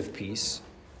experience of peace,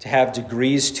 to have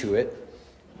degrees to it.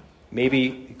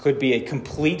 Maybe it could be a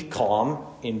complete calm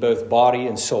in both body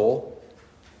and soul,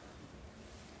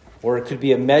 or it could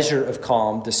be a measure of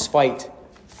calm despite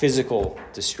physical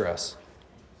distress.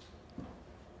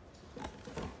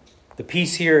 The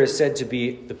peace here is said to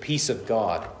be the peace of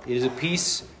God. It is a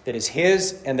peace that is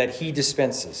His and that He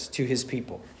dispenses to His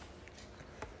people.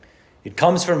 It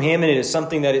comes from Him, and it is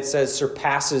something that it says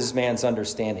surpasses man's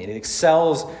understanding. It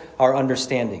excels our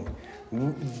understanding.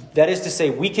 That is to say,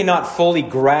 we cannot fully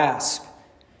grasp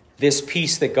this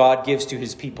peace that God gives to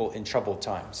His people in troubled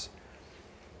times.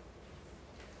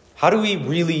 How do we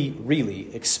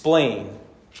really explain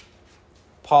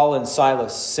Paul and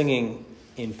Silas singing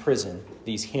in prison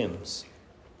these hymns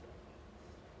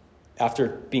after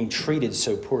being treated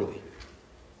so poorly?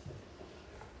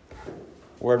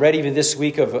 Or I read even this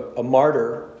week of a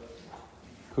martyr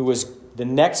who was the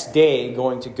next day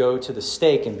going to go to the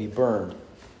stake and be burned.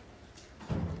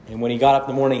 And when he got up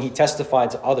in the morning, he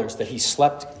testified to others that he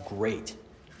slept great.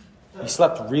 He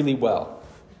slept really well.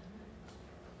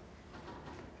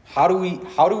 How do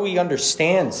we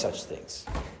understand such things?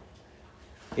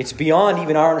 It's beyond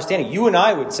even our understanding. You and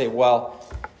I would say, well,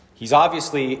 he's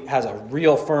obviously has a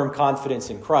real firm confidence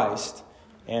in Christ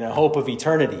and a hope of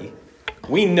eternity.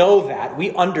 We know that.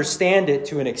 We understand it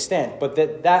to an extent. But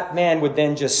that man would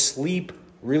then just sleep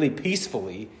really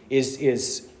peacefully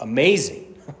is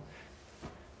amazing.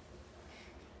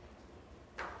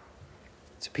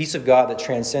 It's a peace of God that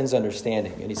transcends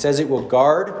understanding. And he says it will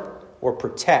guard or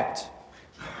protect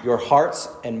your hearts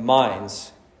and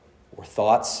minds or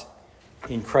thoughts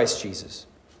in Christ Jesus.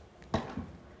 I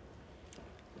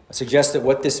suggest that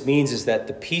what this means is that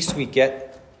the peace we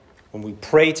get when we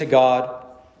pray to God,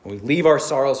 when we leave our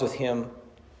sorrows with Him,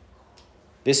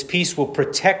 This peace will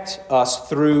protect us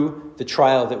through the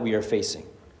trial that we are facing.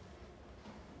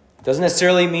 It doesn't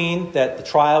necessarily mean that the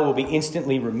trial will be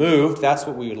instantly removed. That's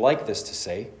what we would like this to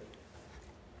say.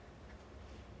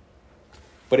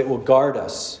 But it will guard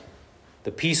us.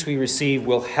 The peace we receive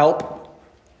will help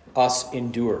us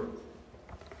endure.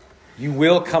 You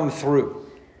will come through.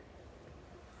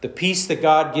 The peace that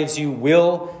God gives you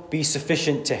will be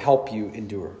sufficient to help you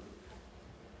endure.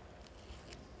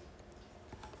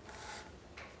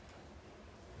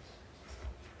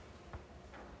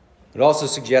 It also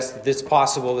suggests that it's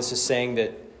possible, this is saying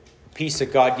that the peace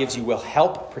that God gives you will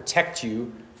help protect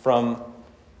you from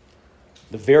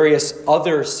the various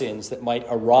other sins that might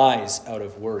arise out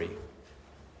of worry,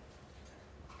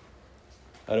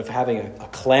 out of having a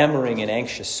clamoring and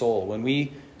anxious soul. When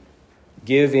we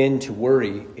give in to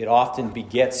worry, it often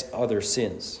begets other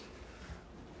sins.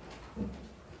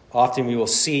 Often we will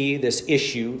see this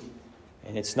issue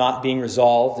and it's not being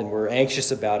resolved, and we're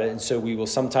anxious about it, and so we will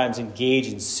sometimes engage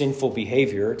in sinful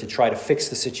behavior to try to fix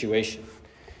the situation.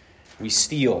 We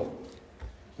steal,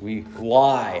 we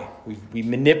lie, we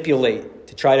manipulate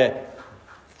to try to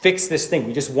fix this thing.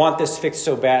 We just want this fixed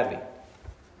so badly.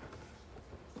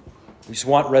 We just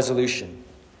want resolution.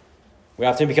 We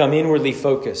often become inwardly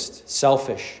focused,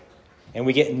 selfish, and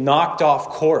we get knocked off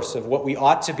course of what we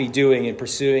ought to be doing and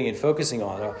pursuing and focusing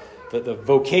on. The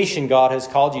vocation God has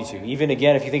called you to. Even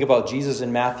again, if you think about Jesus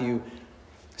in Matthew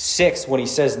 6, when he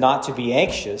says not to be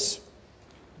anxious,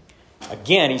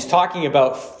 again, he's talking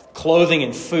about clothing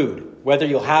and food, whether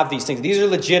you'll have these things. These are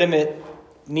legitimate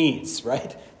needs,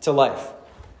 right, to life.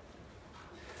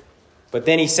 But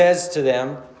then he says to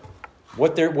them,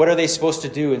 what are they supposed to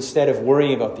do instead of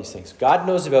worrying about these things? God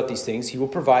knows about these things. He will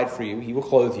provide for you. He will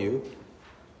clothe you.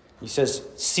 He says,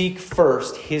 seek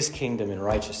first his kingdom and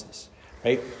righteousness.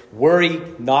 Right? Worry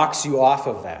knocks you off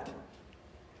of that.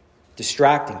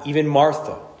 Distracting. Even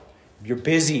Martha, you're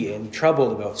busy and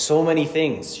troubled about so many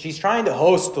things. She's trying to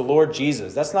host the Lord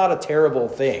Jesus. That's not a terrible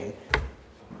thing.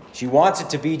 She wants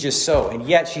it to be just so. And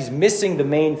yet she's missing the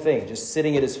main thing, just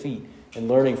sitting at his feet and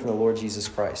learning from the Lord Jesus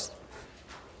Christ.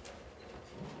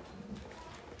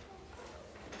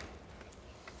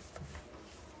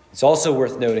 It's also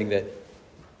worth noting that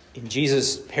in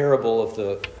Jesus' parable of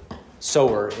the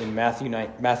sower in Matthew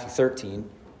 13,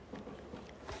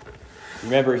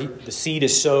 remember the seed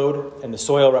is sowed and the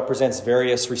soil represents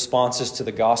various responses to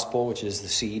the gospel, which is the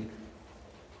seed.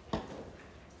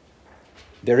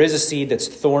 There is a seed that's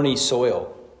thorny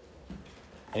soil.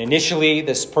 And initially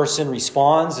this person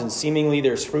responds and seemingly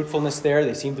there's fruitfulness there.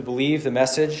 They seem to believe the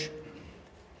message.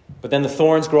 But then the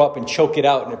thorns grow up and choke it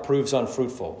out and it proves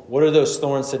unfruitful. What are those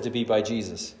thorns said to be by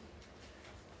Jesus?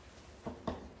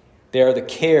 They are the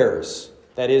cares,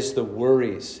 that is, the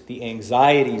worries, the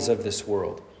anxieties of this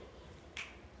world.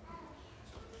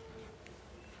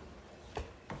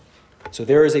 So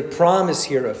there is a promise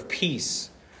here of peace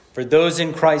for those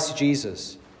in Christ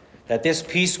Jesus, that this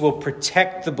peace will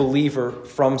protect the believer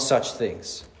from such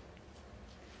things,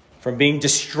 from being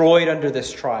destroyed under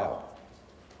this trial,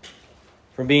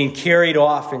 from being carried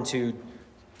off into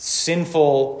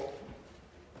sinful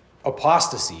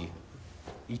apostasy,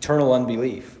 eternal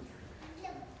unbelief.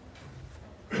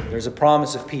 There's a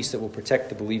promise of peace that will protect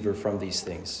the believer from these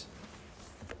things.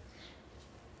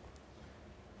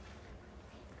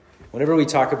 Whenever we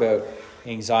talk about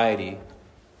anxiety,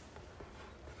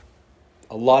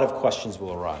 a lot of questions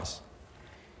will arise.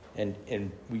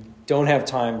 And we don't have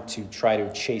time to try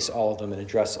to chase all of them and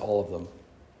address all of them.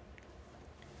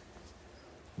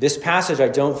 This passage I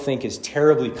don't think is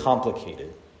terribly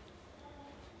complicated,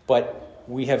 but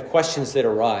we have questions that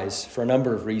arise for a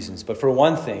number of reasons. But for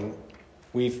one thing,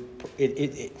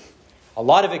 a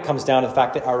lot of it comes down to the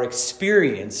fact that our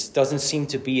experience doesn't seem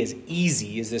to be as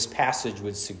easy as this passage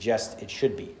would suggest it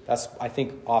should be. That's, I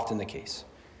think, often the case.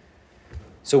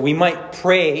 So we might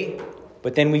pray,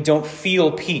 but then we don't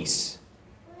feel peace.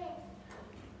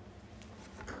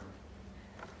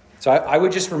 So I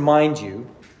would just remind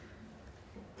you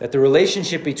that the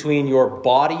relationship between your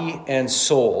body and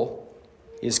soul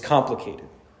is complicated.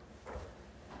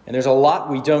 And there's a lot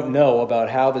we don't know about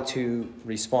how the two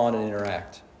respond and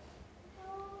interact.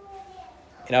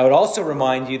 And I would also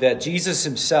remind you that Jesus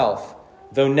himself,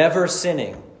 though never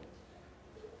sinning,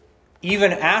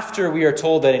 even after we are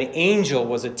told that an angel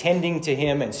was attending to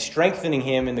him and strengthening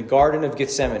him in the Garden of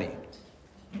Gethsemane,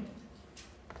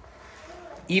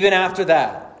 even after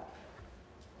that,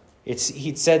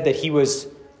 he'd said that he was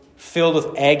filled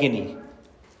with agony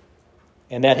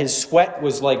and that his sweat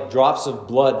was like drops of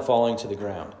blood falling to the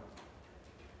ground.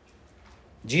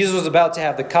 Jesus was about to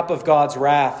have the cup of God's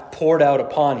wrath poured out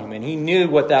upon him, and he knew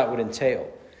what that would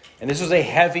entail. And this was a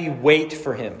heavy weight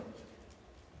for him.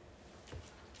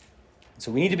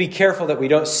 So we need to be careful that we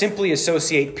don't simply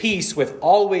associate peace with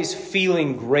always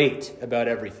feeling great about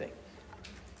everything.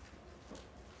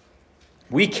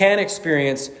 We can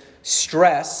experience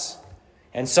stress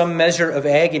and some measure of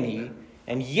agony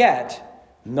and yet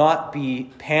not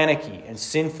be panicky and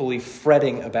sinfully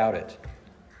fretting about it.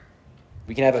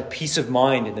 We can have a peace of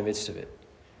mind in the midst of it.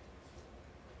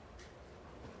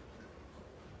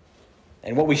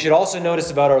 And what we should also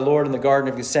notice about our Lord in the Garden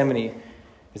of Gethsemane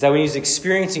is that when he's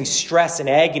experiencing stress and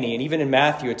agony, and even in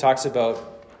Matthew it talks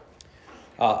about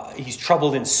he's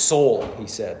troubled in soul, he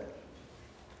said.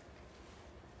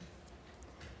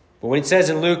 But when it says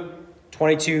in Luke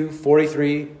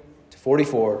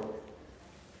 22:43-44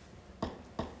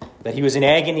 that he was in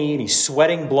agony and he's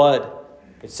sweating blood,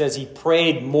 it says he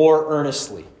prayed more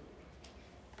earnestly.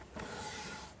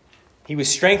 He was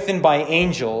strengthened by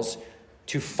angels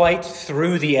to fight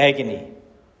through the agony.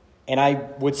 And I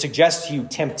would suggest to you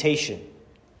temptation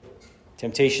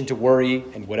to worry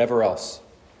and whatever else.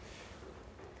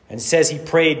 And it says he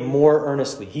prayed more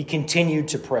earnestly. He continued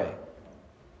to pray.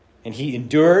 And he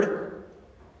endured,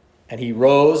 and he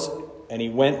rose, and he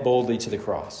went boldly to the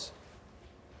cross.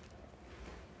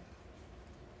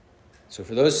 So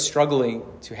for those struggling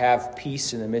to have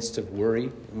peace in the midst of worry,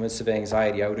 in the midst of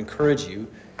anxiety, I would encourage you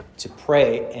to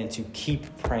pray and to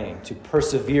keep praying, to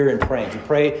persevere in praying, to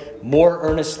pray more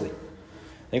earnestly.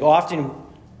 I think often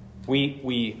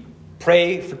we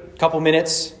pray for a couple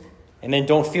minutes and then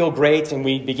don't feel great, and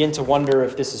we begin to wonder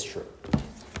if this is true.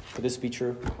 Could this be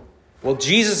true? Well,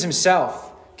 Jesus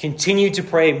himself continued to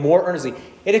pray more earnestly.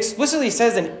 It explicitly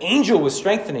says an angel was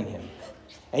strengthening him.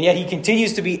 And yet he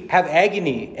continues to have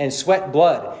agony and sweat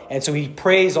blood. And so he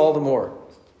prays all the more.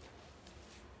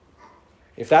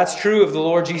 If that's true of the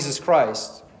Lord Jesus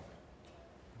Christ,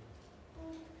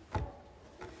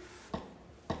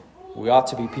 we ought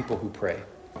to be people who pray.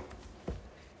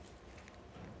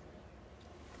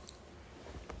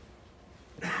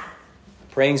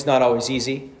 Praying's not always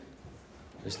easy.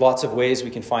 There's lots of ways we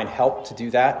can find help to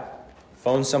do that.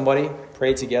 Phone somebody,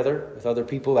 pray together with other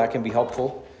people. That can be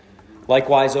helpful.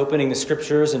 Likewise, opening the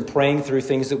scriptures and praying through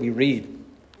things that we read.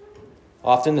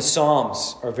 Often the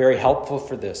Psalms are very helpful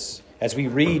for this. As we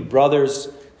read brothers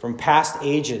from past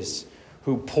ages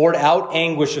who poured out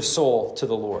anguish of soul to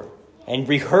the Lord and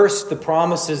rehearsed the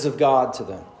promises of God to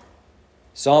them.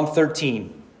 Psalm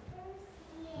 13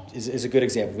 is a good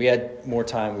example. If we had more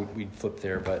time, we'd flip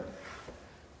there, but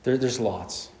there's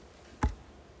lots.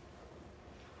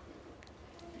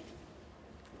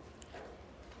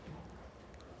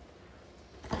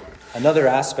 Another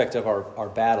aspect of our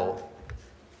battle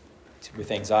with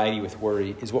anxiety, with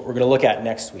worry, is what we're going to look at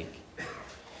next week.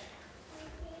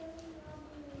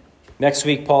 Next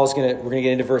week, we're going to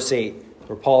get into verse 8,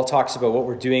 where Paul talks about what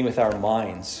we're doing with our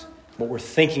minds, what we're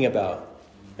thinking about.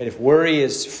 And if worry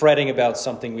is fretting about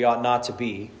something we ought not to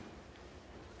be,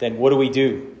 then what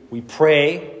do? We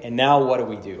pray, and now what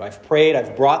do? I've prayed,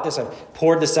 I've brought this, I've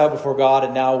poured this out before God,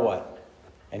 and now what?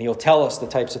 And he'll tell us the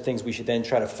types of things we should then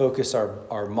try to focus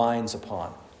our minds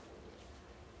upon.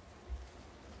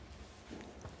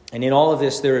 And in all of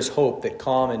this, there is hope that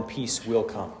calm and peace will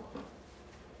come.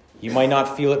 You might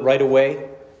not feel it right away.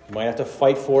 You might have to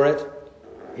fight for it.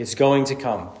 It's going to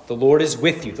come. The Lord is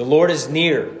with you. The Lord is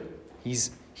near.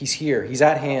 He's here. He's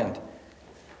at hand.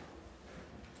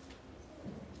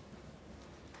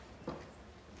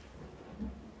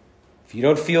 If you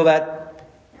don't feel that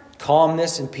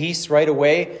calmness and peace right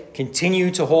away,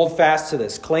 continue to hold fast to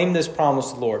this. Claim this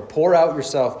promise of the Lord. Pour out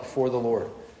yourself before the Lord.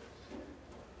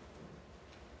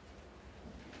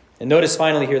 And notice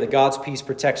finally here that God's peace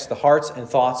protects the hearts and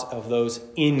thoughts of those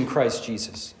in Christ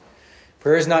Jesus.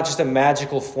 Prayer is not just a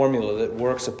magical formula that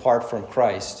works apart from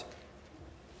Christ,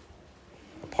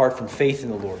 apart from faith in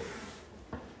the Lord.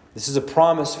 This is a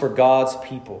promise for God's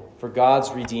people, for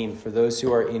God's redeemed, for those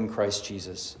who are in Christ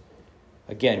Jesus.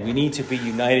 Again, we need to be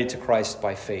united to Christ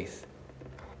by faith.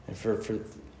 And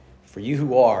for you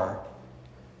who are,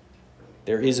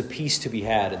 there is a peace to be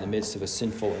had in the midst of a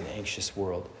sinful and anxious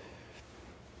world.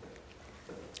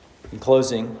 In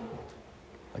closing,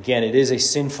 again, it is a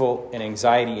sinful and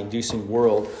anxiety-inducing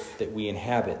world that we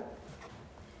inhabit.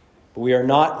 But we are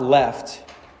not left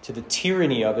to the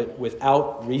tyranny of it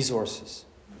without resources.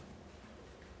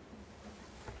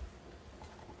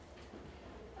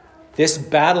 This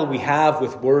battle we have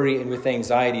with worry and with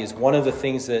anxiety is one of the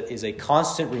things that is a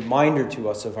constant reminder to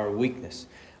us of our weakness,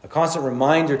 a constant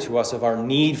reminder to us of our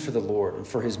need for the Lord and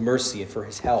for his mercy and for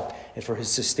his help and for his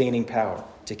sustaining power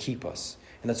to keep us.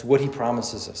 And that's what he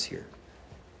promises us here.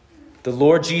 The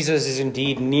Lord Jesus is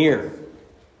indeed near.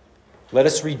 Let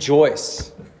us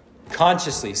rejoice,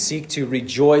 consciously seek to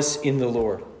rejoice in the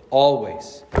Lord,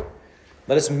 always.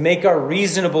 Let us make our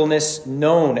reasonableness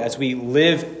known as we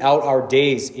live out our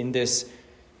days in this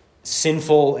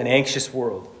sinful and anxious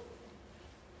world.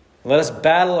 Let us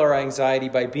battle our anxiety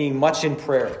by being much in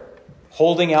prayer,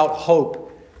 holding out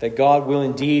hope that God will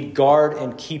indeed guard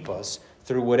and keep us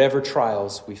through whatever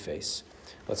trials we face.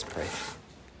 Let's pray.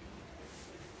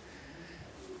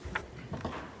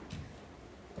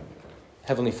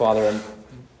 Heavenly Father, I'm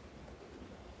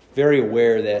very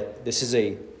aware that this is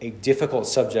a difficult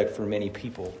subject for many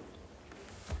people.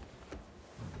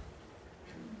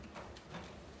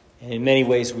 And in many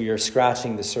ways, we are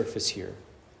scratching the surface here.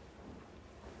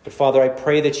 But Father, I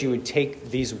pray that you would take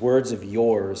these words of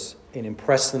yours and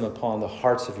impress them upon the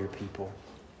hearts of your people.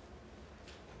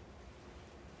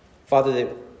 Father,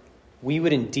 that we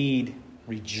would indeed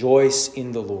rejoice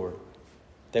in the Lord,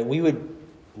 that we would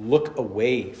look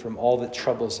away from all that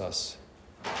troubles us,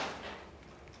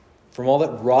 from all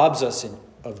that robs us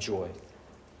of joy,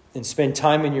 and spend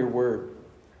time in your word,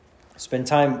 spend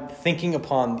time thinking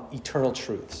upon eternal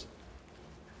truths.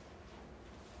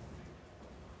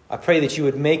 I pray that you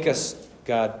would make us,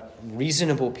 God,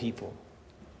 reasonable people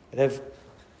that have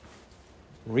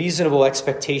reasonable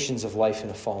expectations of life in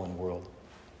a fallen world.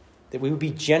 That we would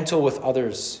be gentle with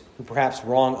others who perhaps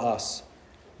wrong us.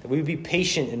 That we would be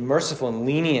patient and merciful and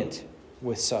lenient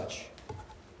with such.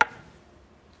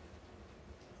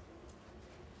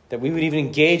 That we would even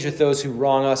engage with those who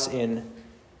wrong us in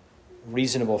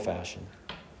reasonable fashion.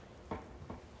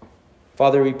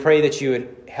 Father, we pray that you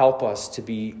would help us to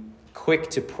be quick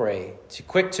to pray,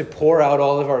 quick to pour out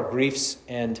all of our griefs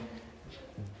and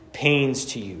pains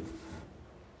to you.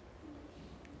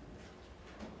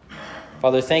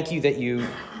 Father, thank you that you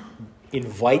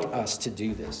invite us to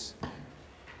do this.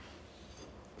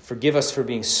 Forgive us for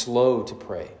being slow to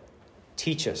pray.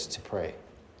 Teach us to pray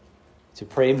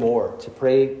more, to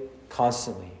pray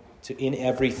constantly, in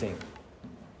everything,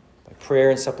 by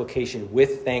prayer and supplication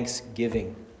with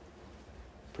thanksgiving,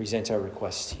 present our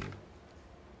requests to you.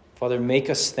 Father, make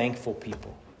us thankful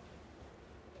people.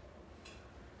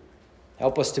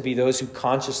 Help us to be those who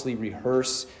consciously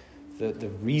rehearse the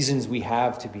reasons we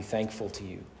have to be thankful to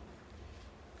you.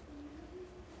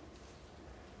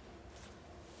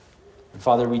 And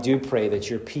Father, we do pray that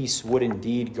your peace would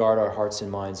indeed guard our hearts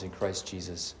and minds in Christ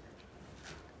Jesus.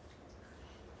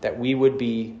 That we would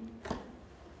be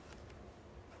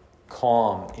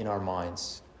calm in our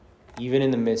minds, even in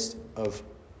the midst of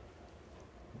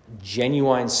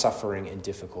genuine suffering and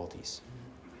difficulties.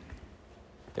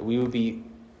 That we would be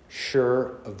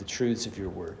sure of the truths of your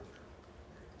word.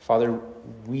 Father,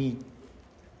 we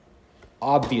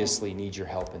obviously need your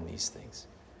help in these things.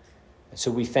 And so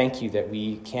we thank you that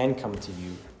we can come to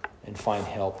you and find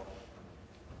help.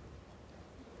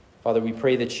 Father, we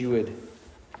pray that you would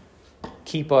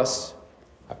keep us.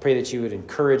 I pray that you would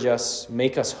encourage us,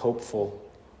 make us hopeful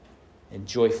and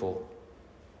joyful.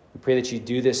 We pray that you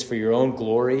do this for your own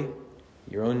glory,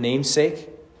 your own name's sake,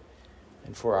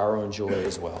 and for our own joy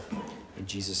as well. In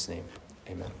Jesus' name,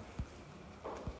 amen.